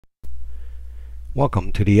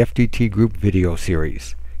Welcome to the FDT Group video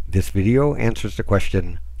series. This video answers the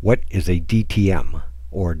question, what is a DTM,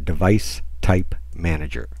 or Device Type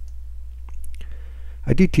Manager?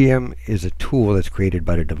 A DTM is a tool that's created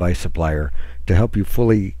by the device supplier to help you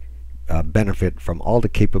fully benefit from all the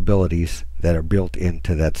capabilities that are built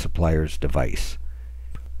into that supplier's device.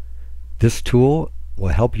 This tool will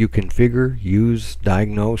help you configure, use,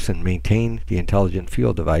 diagnose, and maintain the intelligent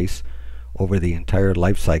field device over the entire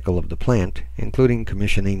life cycle of the plant, including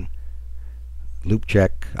commissioning, loop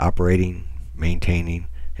check, operating, maintaining,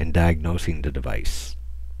 and diagnosing the device.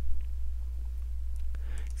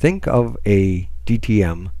 Think of a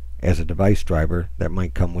DTM as a device driver that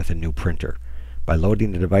might come with a new printer. By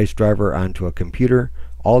loading the device driver onto a computer,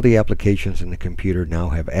 all the applications in the computer now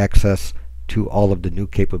have access to all of the new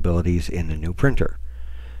capabilities in the new printer.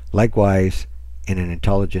 Likewise, in an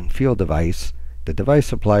intelligent field device, the device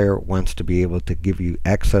supplier wants to be able to give you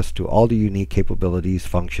access to all the unique capabilities,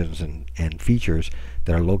 functions, and features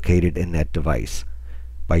that are located in that device.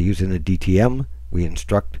 By using the DTM, we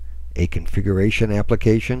instruct a configuration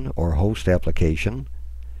application or host application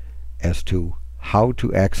as to how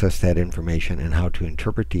to access that information and how to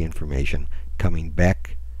interpret the information coming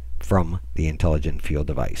back from the intelligent field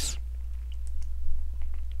device.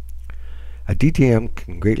 A DTM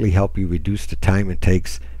can greatly help you reduce the time it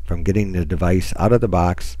takes from getting the device out of the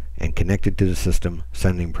box and connected to the system,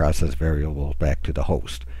 sending process variables back to the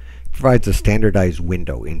host. It provides a standardized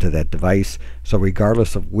window into that device, so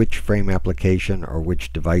regardless of which frame application or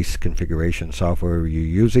which device configuration software you're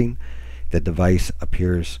using, the device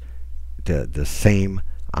appears the same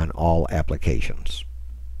on all applications.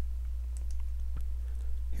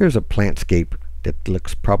 Here's a plantscape that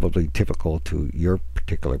looks probably typical to your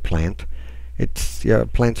particular plant. It's a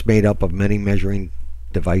plant's made up of many measuring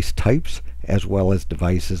device types as well as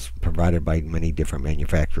devices provided by many different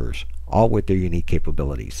manufacturers, all with their unique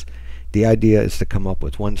capabilities. The idea is to come up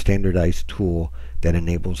with one standardized tool that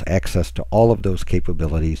enables access to all of those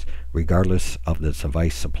capabilities regardless of the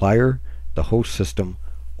device supplier, the host system,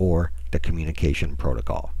 or the communication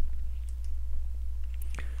protocol.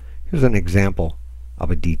 Here's an example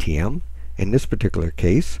of a DTM. In this particular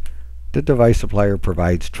case, the device supplier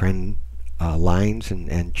provides trend lines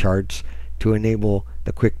and charts to enable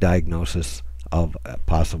the quick diagnosis of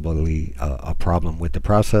possibly a problem with the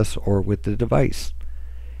process or with the device.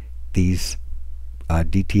 These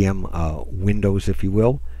DTM windows, if you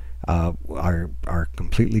will, are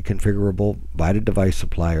completely configurable by the device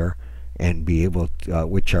supplier and be able to,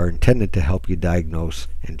 which are intended to help you diagnose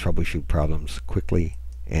and troubleshoot problems quickly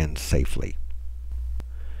and safely.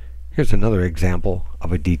 Here's another example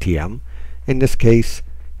of a DTM. In this case,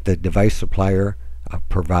 the device supplier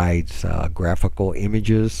provides graphical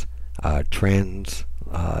images, trends,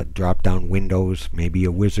 drop-down windows, maybe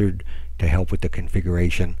a wizard to help with the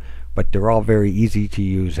configuration, but they're all very easy to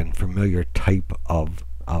use and familiar type of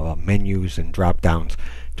menus and drop-downs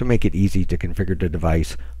to make it easy to configure the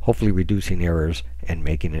device, hopefully reducing errors and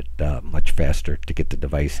making it much faster to get the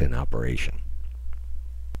device in operation.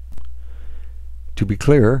 To be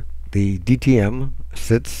clear, the DTM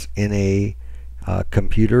sits in a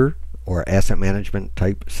computer or asset management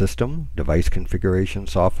type system, device configuration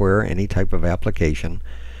software, any type of application,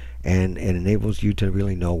 and it enables you to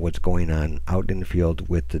really know what's going on out in the field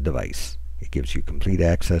with the device. It gives you complete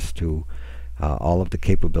access to all of the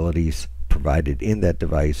capabilities provided in that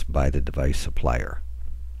device by the device supplier.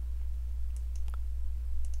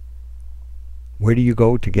 Where do you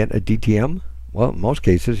go to get a DTM? Well, in most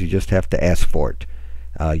cases you just have to ask for it.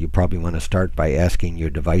 You probably want to start by asking your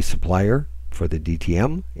device supplier for the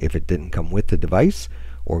DTM if it didn't come with the device,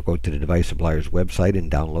 or go to the device supplier's website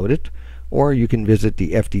and download it, or you can visit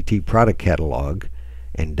the FDT product catalog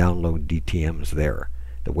and download DTMs there.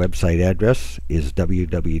 The website address is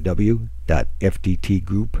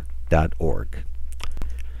www.fdtgroup.org.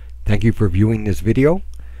 Thank you for viewing this video,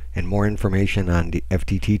 and more information on the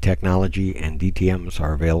FDT technology and DTMs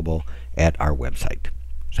are available at our website.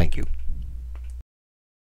 Thank you.